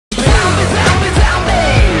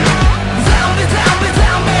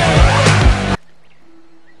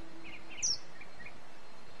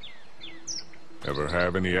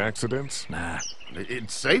have any accidents? Nah.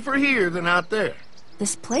 It's safer here than out there.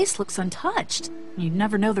 This place looks untouched. You'd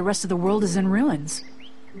never know the rest of the world is in ruins.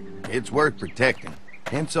 It's worth protecting.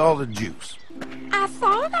 Hence all the juice. I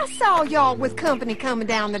thought I saw y'all with company coming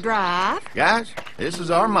down the drive. Guys, this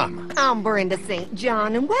is our mama. I'm Brenda St.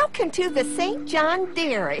 John, and welcome to the St. John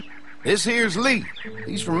Dairy. This here's Lee.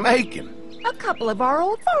 He's from Macon. A couple of our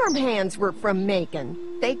old farm hands were from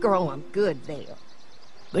Macon. They grow 'em good there.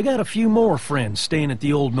 They got a few more friends staying at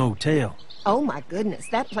the old motel. Oh my goodness,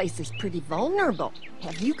 that place is pretty vulnerable.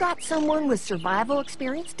 Have you got someone with survival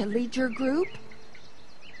experience to lead your group?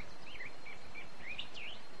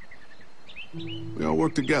 We all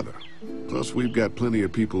work together. Plus, we've got plenty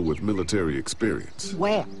of people with military experience.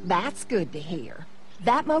 Well, that's good to hear.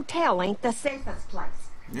 That motel ain't the safest place.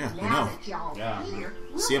 Yeah, we Now know. that y'all Yeah. here,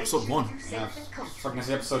 See episode 1. Yeah, fucking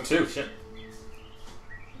see episode 2. Shit.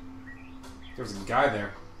 There was a guy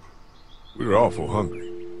there. We were awful hungry.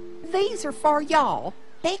 These are for y'all.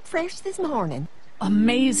 Baked fresh this morning.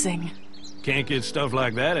 Amazing. Can't get stuff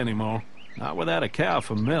like that anymore. Not without a cow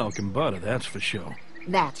for milk and butter, that's for sure.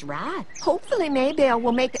 That's right. Hopefully Maybelle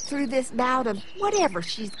will make it through this bout of whatever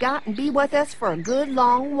she's got and be with us for a good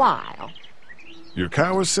long while. Your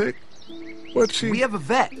cow is sick? What's she? We have a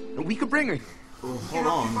vet. We could bring her. Oh, hold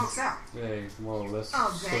on. Hey, whoa, that's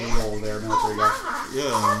Oh, so there. old there, military guy.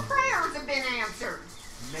 Yeah. Our prayers have been answered.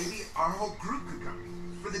 Maybe our whole group could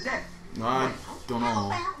come for the day. I don't How know.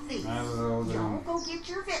 about this? I don't know. Y'all go get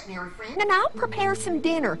your veterinary friend, and I'll prepare some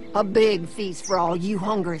dinner. A big feast for all you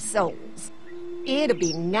hungry souls. It'd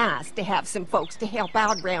be nice to have some folks to help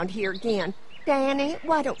out around here again. Danny,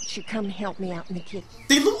 why don't you come help me out in the kitchen?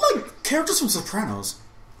 They look like characters from Sopranos.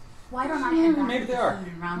 Why don't I head back maybe to they the are. food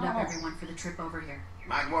and round up everyone for the trip over here?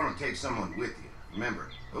 Might want to take someone with you. Remember,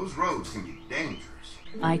 those roads can be dangerous.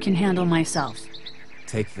 I can handle myself.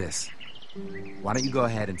 Take this. Why don't you go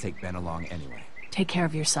ahead and take Ben along anyway? Take care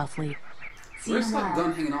of yourself, Lee. Where's that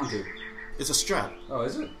gun hanging on to? It's a strap. Oh,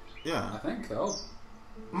 is it? I Yeah. think so.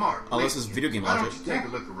 Mark, Unless please, it's video game why don't logic. you take a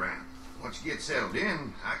look around? Once you get settled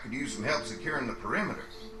in, I could use some help securing the perimeter.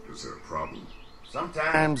 Is there a problem?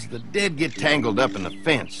 Sometimes the dead get tangled up in the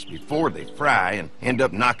fence before they fry and end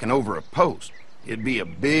up knocking over a post. It'd be a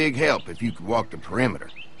big help if you could walk the perimeter.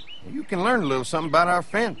 You can learn a little something about our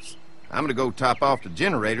fence. I'm gonna go top off the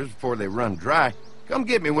generators before they run dry. Come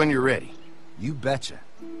get me when you're ready. You betcha.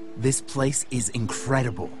 This place is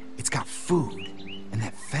incredible. It's got food. And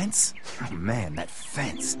that fence? Oh man, that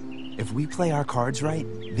fence. If we play our cards right,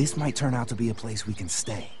 this might turn out to be a place we can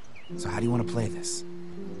stay. So how do you want to play this?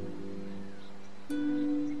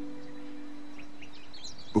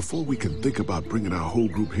 Before we can think about bringing our whole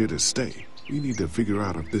group here to stay, we need to figure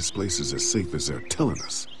out if this place is as safe as they're telling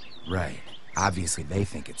us. Right. Obviously they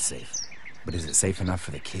think it's safe. But is it safe enough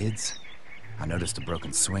for the kids? I noticed a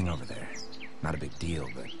broken swing over there. Not a big deal,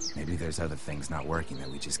 but maybe there's other things not working that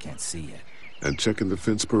we just can't see yet. And checking the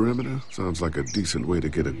fence perimeter sounds like a decent way to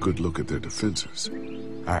get a good look at their defenses.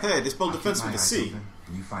 All right. Hey, they spelled defense with a C.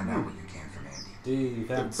 And you find out what you can from Andy.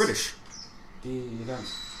 They're Defense. British.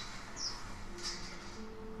 Defense.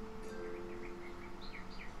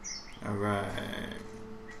 Alright.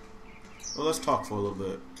 Well, let's talk for a little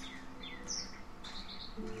bit.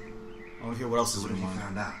 I want to hear what else is in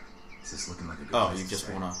mind. out? Is this looking like a good Oh, you just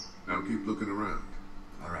wanna... Now keep looking around.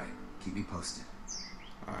 All right. Keep me posted.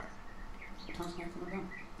 Alright. What time's Mac coming down?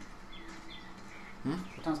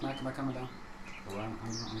 What time's Mac am I coming down? Around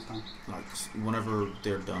this time? Like, whenever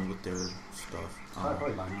they're done with their stuff.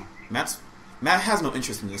 Probably by now. Matt has no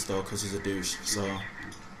interest in this, though, because he's a douche, so...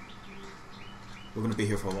 We're gonna be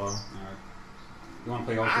here for a while. Alright. You want to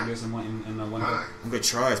play all three of this in one go? Hi. I'm gonna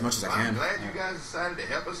try as much as I I'm can. glad you guys decided to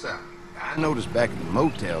help us out. I noticed back at the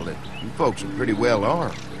motel that you folks are pretty well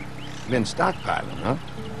armed. Been stockpiling, huh?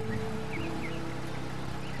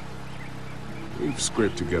 We've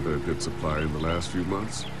scraped together a good supply in the last few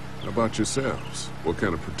months. How about yourselves? What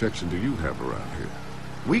kind of protection do you have around here?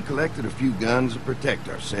 We collected a few guns to protect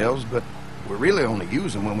ourselves, but we really only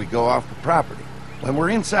use them when we go off the property. When we're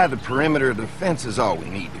inside the perimeter, the fence is all we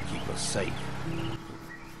need to keep us safe.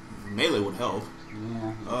 Melee would help.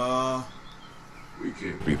 Yeah. We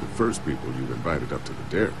can't be the first people you've invited up to the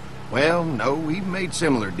dairy. Well, no, we've made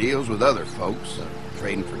similar deals with other folks,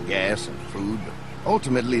 trading for gas and food, but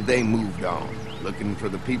ultimately they moved on, looking for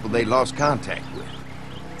the people they lost contact with.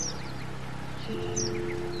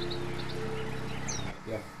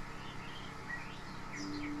 Yeah.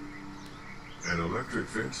 An electric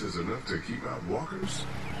fence is enough to keep out walkers?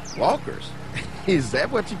 Walkers? Is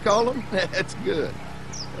that what you call them? That's good.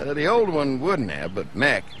 The old one wouldn't have, but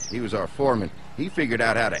Mac, he was our foreman. He figured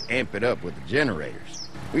out how to amp it up with the generators.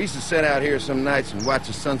 We used to sit out here some nights and watch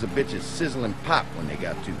the sons of bitches sizzle and pop when they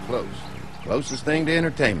got too close. Closest thing to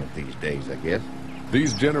entertainment these days, I guess.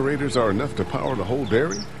 These generators are enough to power the whole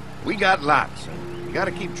dairy? We got lots, and we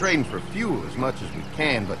gotta keep trading for fuel as much as we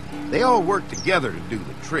can, but they all work together to do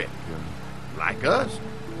the trick. Like us.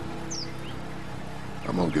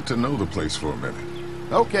 I'm gonna get to know the place for a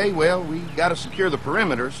minute. Okay, well, we gotta secure the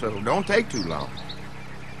perimeter, so don't take too long.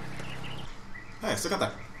 Hey, I still got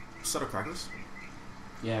that set of crackers.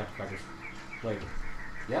 Yeah, crackers. Wait.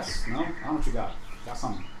 Yes? No? I don't know what you got. Got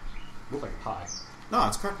something. Look like a pie. No,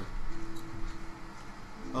 it's cracker.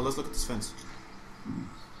 Oh, let's look at this fence.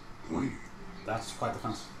 Wait. That's quite the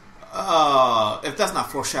fence. If that's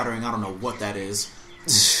not foreshadowing, I don't know what that is.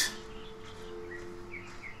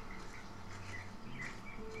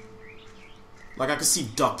 Like, I could see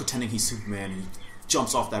Duck pretending he's Superman and he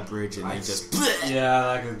jumps off that bridge and they just... Yeah,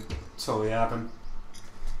 that could totally happen.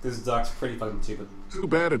 This duck's pretty fucking stupid. Too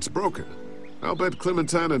bad it's broken. I'll bet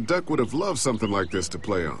Clementine and Duck would have loved something like this to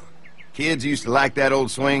play on. Kids used to like that old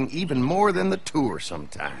swing even more than the tour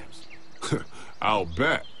sometimes. I'll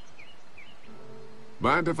bet.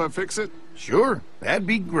 Mind if I fix it? Sure, that'd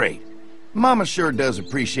be great. Mama sure does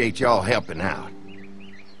appreciate y'all helping out.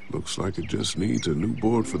 Looks like it just needs a new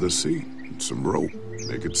board for the seat and some rope.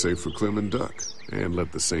 Make it safe for Clem and Duck. And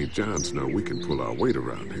let the St. John's know we can pull our weight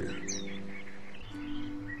around here.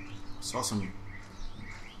 Saw some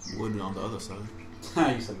wood on the other side. Ha,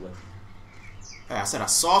 you said wood. Hey, I said I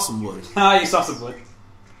saw some wood. Ha, you saw some wood.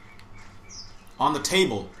 On the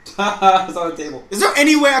table. It's on the table. Is there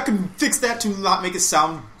any way I can fix that to not make it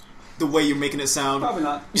sound the way you're making it sound? Probably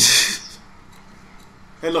not.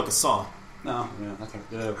 Hey, look, a saw. No, yeah, that's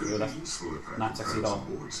not sexy at all.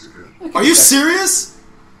 Are you serious?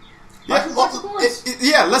 Yeah,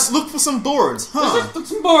 yeah, let's look for some boards. Huh? Let's look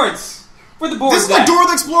for some boards. Where the boards? This is the door of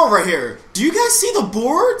the Explorer right here. Do you guys see the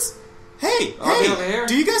boards? Hey, over here?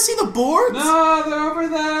 Do you guys see the boards? No, they're over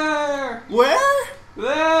there. Where?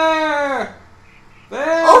 There.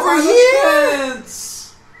 Over here.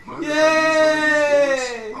 Fence.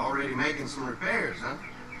 Yay! Already making some repairs, huh?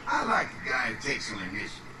 I like the guy who takes some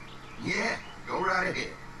initiative. Yeah, go right ahead.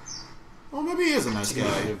 Well, maybe he is a nice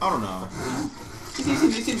guy. I don't know.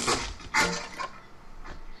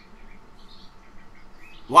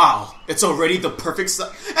 Wow, it's already the perfect size.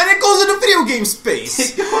 And it goes into video game space.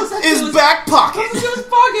 His back pocket. His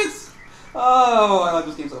pockets. Oh, I like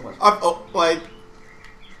this game so much.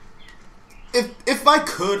 If I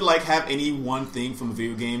could have any one thing from a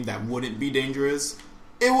video game that wouldn't be dangerous,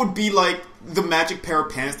 it would be like the magic pair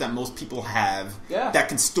of pants that most people have. Yeah. That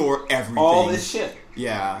can store everything. All this shit.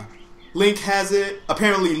 Yeah. Link has it.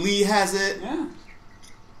 Apparently Lee has it. Yeah.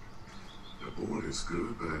 The board is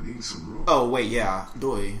good, but I need some rope. Oh, wait, yeah.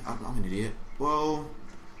 Doy. I'm an idiot. Well...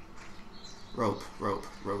 Rope.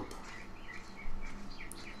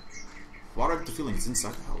 Why do I get the feeling it's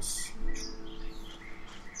inside the house?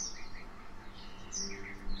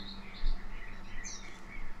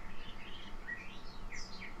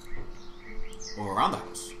 Or around the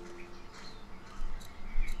house.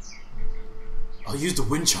 I'll use the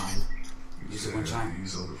wind chime. Use the wind chime.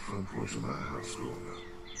 These on the front porch of my house growing up.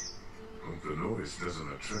 Hope the noise doesn't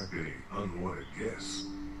attract any unwanted guests.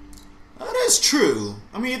 That is true.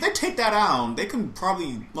 I mean, if they take that out, they can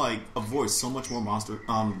probably avoid so much more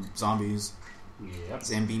zombies. Yep.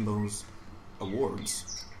 Zambimbos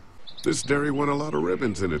awards. This dairy won a lot of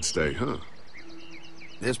ribbons in its day, huh?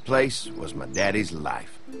 This place was my daddy's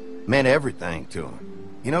life. Meant everything to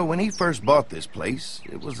him. You know, when he first bought this place,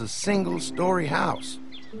 it was a single-story house.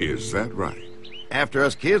 Is that right? After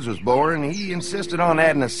us kids was born, he insisted on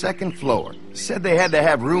adding a second floor. Said they had to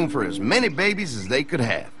have room for as many babies as they could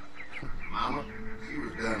have. Mama, she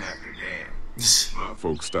was done after Dad. My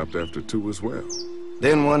folks stopped after 2 as well.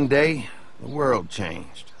 Then one day, the world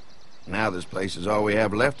changed. Now this place is all we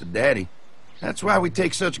have left of Daddy. That's why we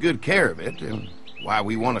take such good care of it, and why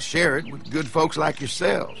we want to share it with good folks like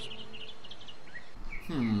yourselves.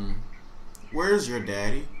 Where's your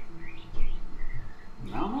daddy?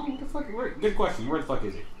 I don't know. What the fuck? Good question. Where the fuck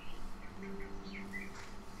is he?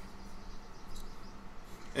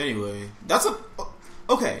 Anyway, that's a...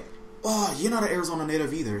 Okay. Oh, you're not an Arizona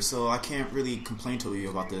native either, so I can't really complain to you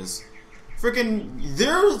about this. Freaking,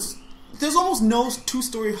 there's almost no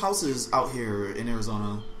 2-story houses out here in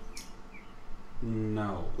Arizona.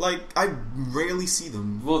 No. I rarely see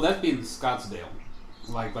them. Well, that'd be in Scottsdale.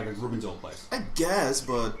 Like a Ruben's old place. I guess,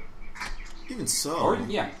 but even so. Or,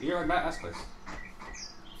 yeah, you're like that ass place.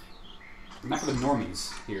 Not for the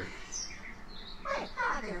normies here.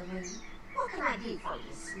 Hi there, Lou. What can I do for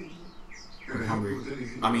you, sweetie? I'm hungry.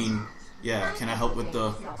 I mean, Yeah, can I help with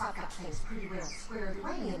the...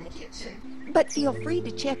 But feel free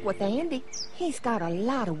to check with Andy. He's got a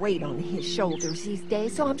lot of weight on his shoulders these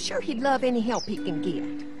days, so I'm sure he'd love any help he can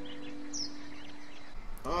get.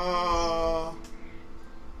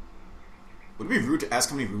 Would it be rude to ask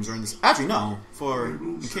how many rooms are in this? Actually, no.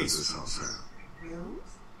 In case. This house have? Rooms?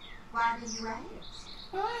 Why do you ask?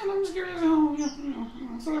 I'm just curious.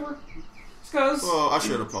 Whatever. Because. Well, I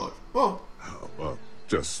should apologize. Well, Oh, well,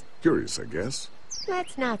 just curious, I guess.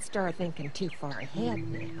 Let's not start thinking too far ahead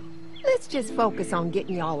now. Let's just focus on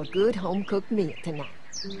getting y'all a good home-cooked meal tonight.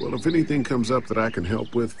 Well, if anything comes up that I can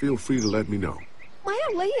help with, feel free to let me know. Well,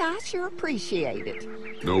 Lee, I sure appreciate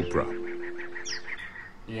it. No problem.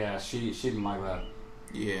 Yeah, she didn't like that.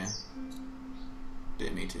 yeah.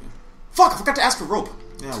 Didn't need to. Fuck, I forgot to ask for rope.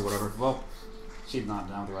 Yeah, whatever. Well, she's not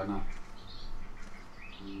down to right now.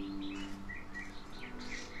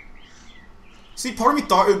 See, part of me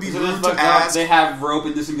thought it would be So rude then, to ask. they have rope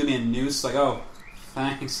and this is gonna be a noose. Like, oh,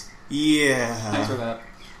 thanks. Yeah. Thanks for that.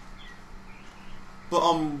 But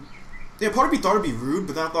yeah, part of me thought it'd be rude,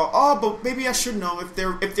 but then I thought, oh, but maybe I should know if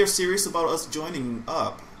they're serious about us joining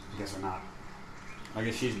up. I guess they're not. I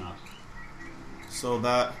guess she's not. So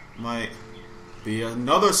that might be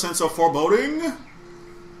another sense of foreboding.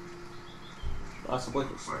 Possibly.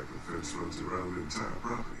 Looks like the fence runs around the entire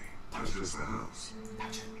property, not just the house.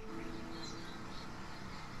 Touch it.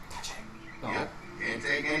 Touch it. Oh. Yep. Can't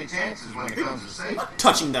take any chances when it comes to I'm safety. not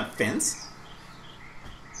touching that fence.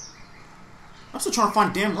 I'm still trying to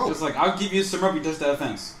find damn rope. Just like, I'll give you some rope, you touch that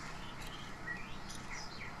fence.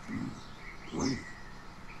 Wait.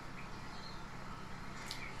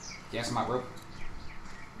 Yeah, some hot rope.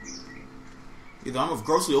 Either I'm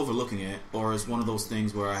grossly overlooking it, or it's one of those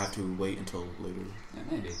things where I have to wait until later. Yeah,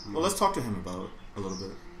 maybe. Well, let's talk to him about it a little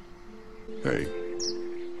bit. Hey.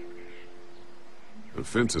 The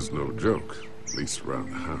fence is no joke, at least around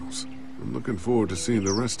the house. I'm looking forward to seeing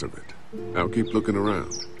the rest of it. I'll keep looking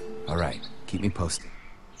around. All right, keep me posted.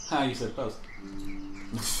 How you said post.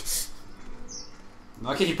 No,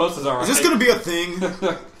 okay, you post is alright. Is this gonna be a thing?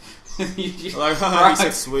 Like, haha, you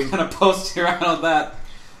said swing. Kind of post around on that.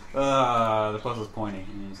 The post was pointing,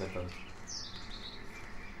 and you said post.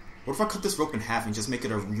 What if I cut this rope in half and just make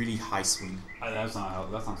it a really high swing? That's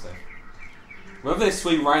not safe. What if they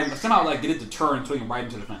swing right, somehow like get it to turn and swing right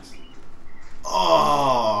into the fence?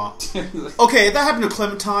 Oh. Okay, if that happened to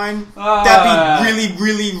Clementine, that'd be really,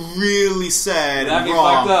 really, really sad That'd and be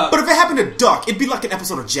wrong. fucked up. But if it happened to Duck, it'd be like an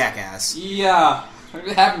episode of Jackass. Yeah. If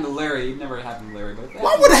it happened to Larry, it never happened to Larry, but if it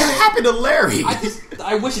Why happened would to it Larry- happen to Larry?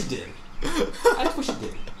 I wish it did. I just wish it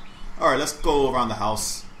did. Alright, let's go around the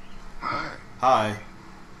house. Hi. Hi.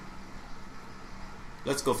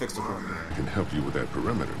 Let's go fix the perimeter. I can help you with that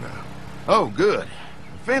perimeter now. Oh, good.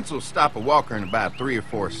 The fence will stop a walker in about 3 or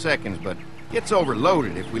 4 seconds, but gets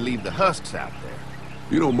overloaded if we leave the husks out there.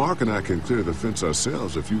 You know, Mark and I can clear the fence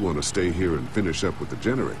ourselves if you want to stay here and finish up with the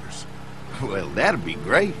generators. Well, that'd be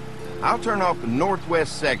great. I'll turn off the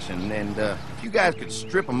northwest section, and if you guys could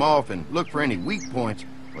strip them off and look for any weak points,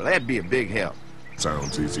 well, that'd be a big help.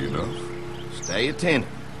 Sounds easy enough. Stay attentive.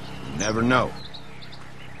 You never know.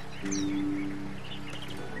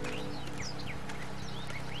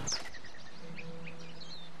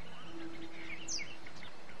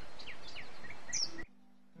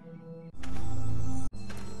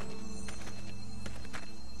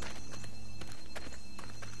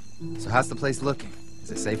 So how's the place looking?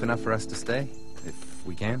 Is it safe enough for us to stay? If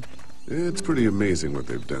we can? It's pretty amazing what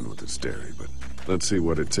they've done with this dairy, but let's see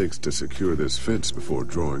what it takes to secure this fence before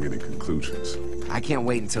drawing any conclusions. I can't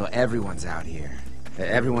wait until everyone's out here.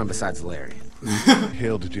 Everyone besides Larry.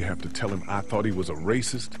 Hell did you have to tell him I thought he was a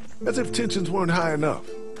racist? As if tensions weren't high enough.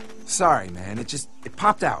 Sorry, man. It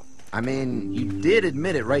popped out. I mean, you did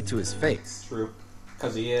admit it right to his face. True.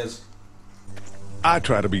 Because he is. I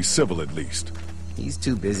try to be civil at least. He's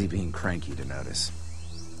too busy being cranky to notice.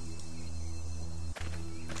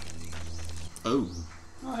 Oh.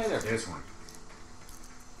 Oh, hey there. This one.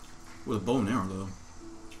 With a bow and arrow, though.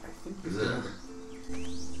 I think he's there.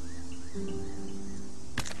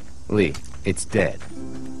 Lee, it's dead.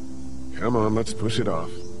 Come on, let's push it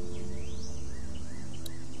off.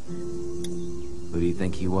 Who do you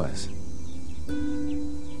think he was?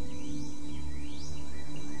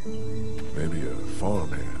 Maybe a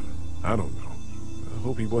farmhand. I don't know. I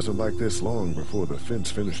hope he wasn't like this long before the fence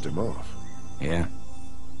finished him off. Yeah.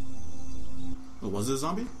 Oh, was it a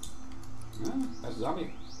zombie? Yeah, that's a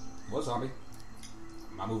zombie. Was a zombie.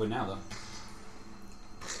 I'm not moving now, though.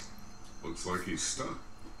 Looks like he's stuck.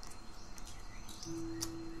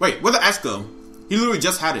 Wait, where'd the axe go? He literally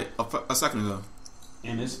just had it a second ago.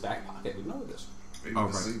 In his back pocket. We know this. Maybe Oh,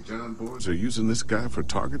 the right. St. John boys are using this guy for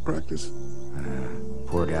target practice?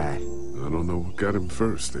 Poor guy. I don't know what got him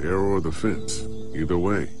first, the arrow or the fence. Either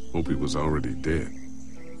way, hope he was already dead.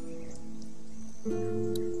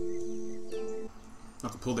 I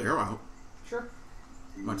could pull the arrow out. Sure.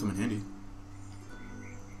 Might come in handy.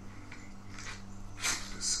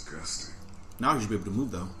 Disgusting. Now he should be able to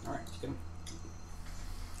move, though. Alright, let's get him.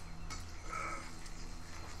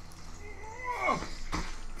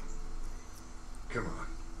 Come on.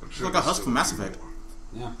 I'm It's sure like a there's husk still from Mass few Effect. more.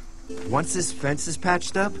 Yeah. Once this fence is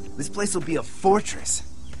patched up, this place will be a fortress.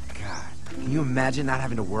 God, can you imagine not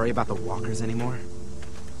having to worry about the walkers anymore?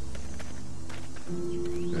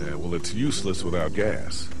 Yeah, well, it's useless without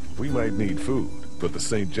gas. We might need food, but the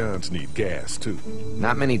St. John's need gas, too.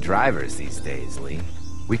 Not many drivers these days, Lee.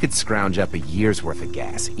 We could scrounge up a year's worth of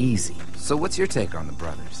gas, easy. So what's your take on the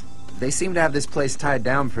brothers? They seem to have this place tied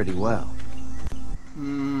down pretty well.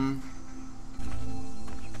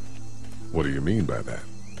 What do you mean by that?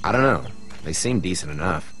 I don't know. They seem decent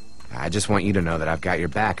enough. I just want you to know that I've got your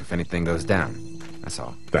back if anything goes down. That's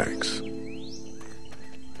all. Thanks.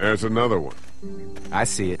 There's another one. I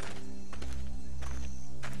see it.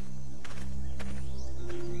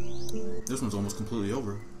 This one's almost completely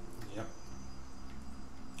over. Yep.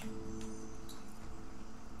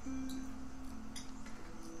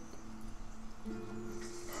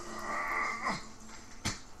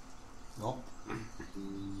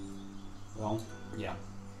 Well, yeah.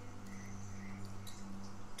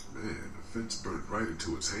 Man, the fence burned right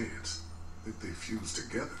into its hands. I think they fused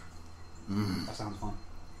together. That sounds fun.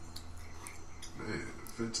 Man,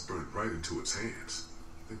 the fence burned right into its hands.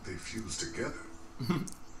 I think they fused together.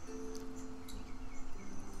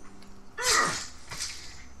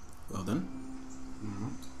 Well then.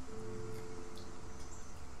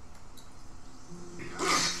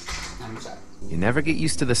 And what's that? You never get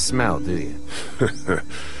used to the smell, do you?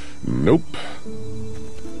 Nope.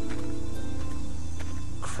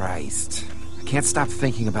 Christ. I can't stop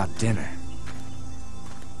thinking about dinner.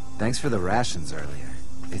 Thanks for the rations earlier.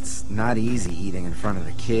 It's not easy eating in front of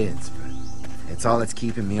the kids, but it's all that's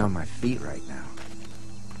keeping me on my feet right now.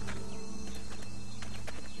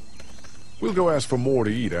 We'll go ask for more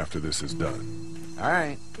to eat after this is done. All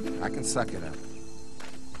right, I can suck it up.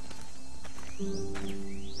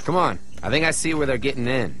 Come on, I think I see where they're getting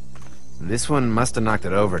in. This one must have knocked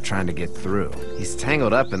it over trying to get through. He's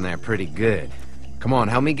tangled up in there pretty good. Come on,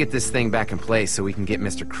 help me get this thing back in place so we can get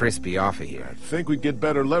Mr. Crispy off of here. I think we'd get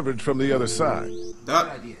better leverage from the other side.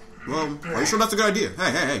 That. idea. Well, are you sure that's a good idea?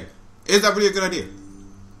 Hey. Is that really a good idea?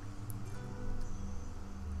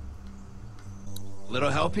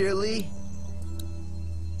 Little help here, Lee?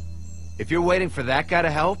 If you're waiting for that guy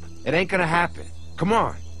to help, it ain't gonna happen. Come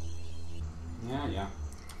on. Yeah.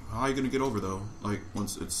 How are you gonna get over though? Like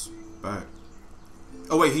once it's back.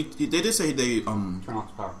 Oh wait, they did say they Turn off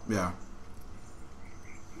the power. yeah.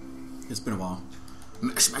 It's been a while.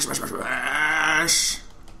 Mash.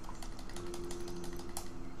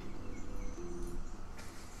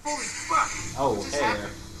 Oh, hey there.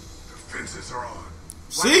 The fences are on.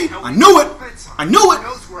 See? I knew it! I knew it!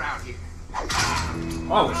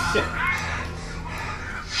 Oh, shit.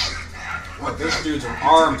 Well, these dudes are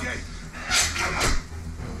armed.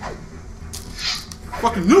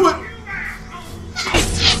 Fucking knew it!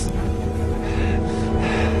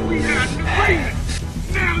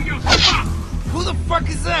 Who the fuck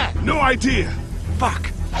is that? No idea.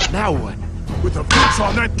 Fuck. Now what? With the fence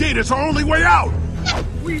on that gate, it's our only way out.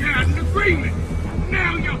 We had an agreement.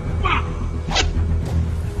 Now you're fucked.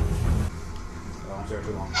 Oh, I'm sorry,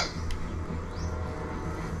 too long.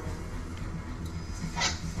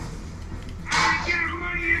 Get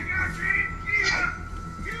money you got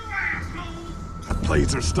you asshole. The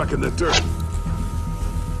blades are stuck in the dirt.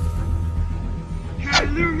 Try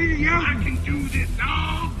to lure me to you. I can do this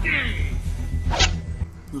all day.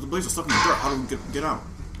 The blades are stuck in the dirt. How do we get out?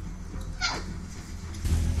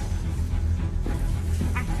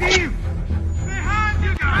 I see him. Behind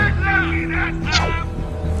you, guys. Lucky that time.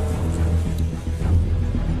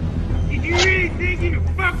 Did you really think you could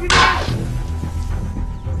fuck with us?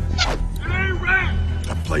 That ain't right.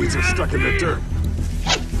 The blades are stuck in the dirt.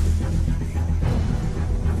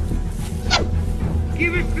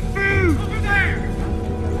 Give us the food. Over there.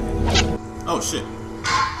 Oh shit.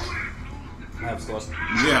 I have slow.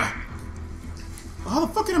 Yeah. Well, how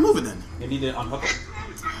the fuck can I move it then? You need to unhook it.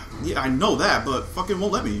 Yeah, I know that, but fucking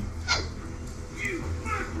won't let me.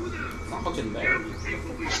 It's not hooked in there.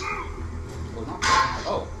 Oh, not.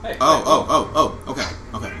 Oh, hey. Oh, okay.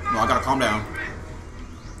 Well, I gotta calm down.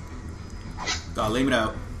 Gotta lay it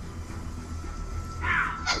out.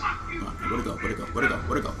 Where'd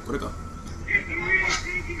it go?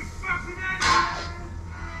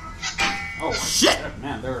 shit!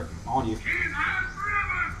 Man, they're on you.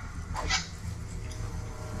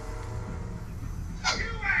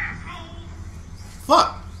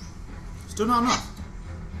 Fuck! Still not enough.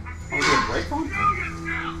 Oh, is there a brake on?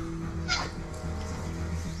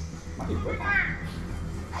 Might be a brake on.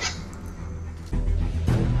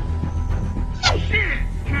 Shit!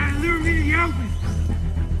 Trying to lure me to the open.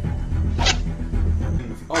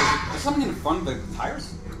 Oh, is there something in front of the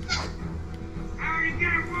tires? I already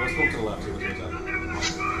got one. Let's go to the left. See what's that.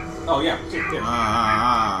 Oh, yeah. There.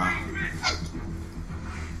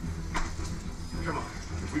 Come on.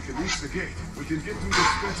 If we can reach the gate, we can get through this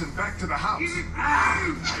fence and back to the house. Oh,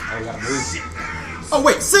 we gotta move. Oh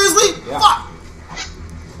wait, seriously? Yeah. Fuck!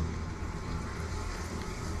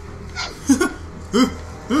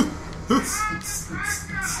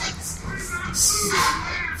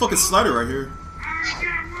 Fucking slider right here.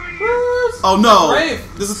 Oh no! Brave.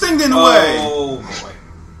 There's a thing in the way! Oh boy.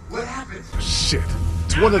 What happened? Shit.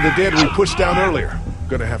 It's one of the dead we pushed down earlier.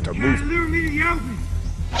 Gonna have to move it. Lure me to the open.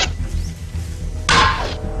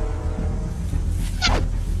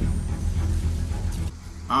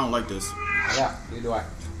 I don't like this. Yeah, neither do I.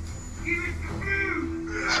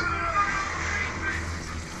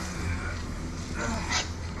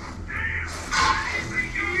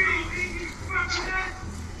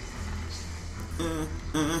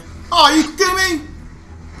 Oh, you kidding me?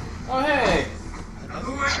 Oh, hey!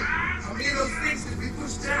 Another one? How many of those things did we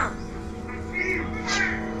push down?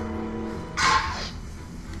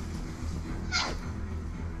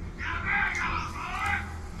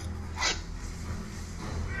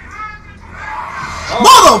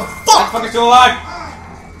 Motherfucker! That fucker's still alive!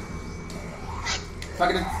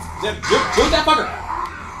 Fucking shoot that fucker!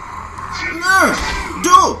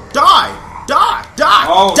 Dude, die! Die! Die!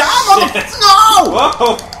 Oh, die, shit. motherfucker! No!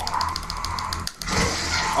 Whoa!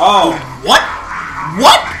 Oh, What?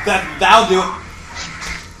 What? that'll do it.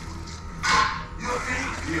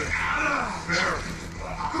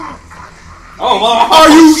 Oh, well.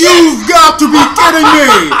 You've got to be kidding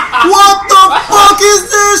me! What the fuck is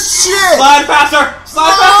this shit? Slide faster!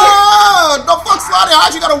 Slide faster! No fuck sliding, I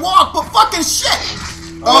actually gotta walk, but fucking shit!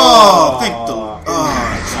 Oh, thank the... Oh,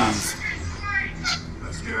 jeez.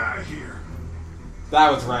 Let's get out of here.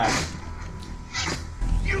 That was rad.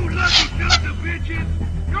 You lucky sons of bitches!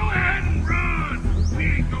 Go ahead and run! We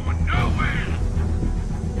ain't going nowhere!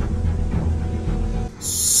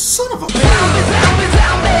 Son of a...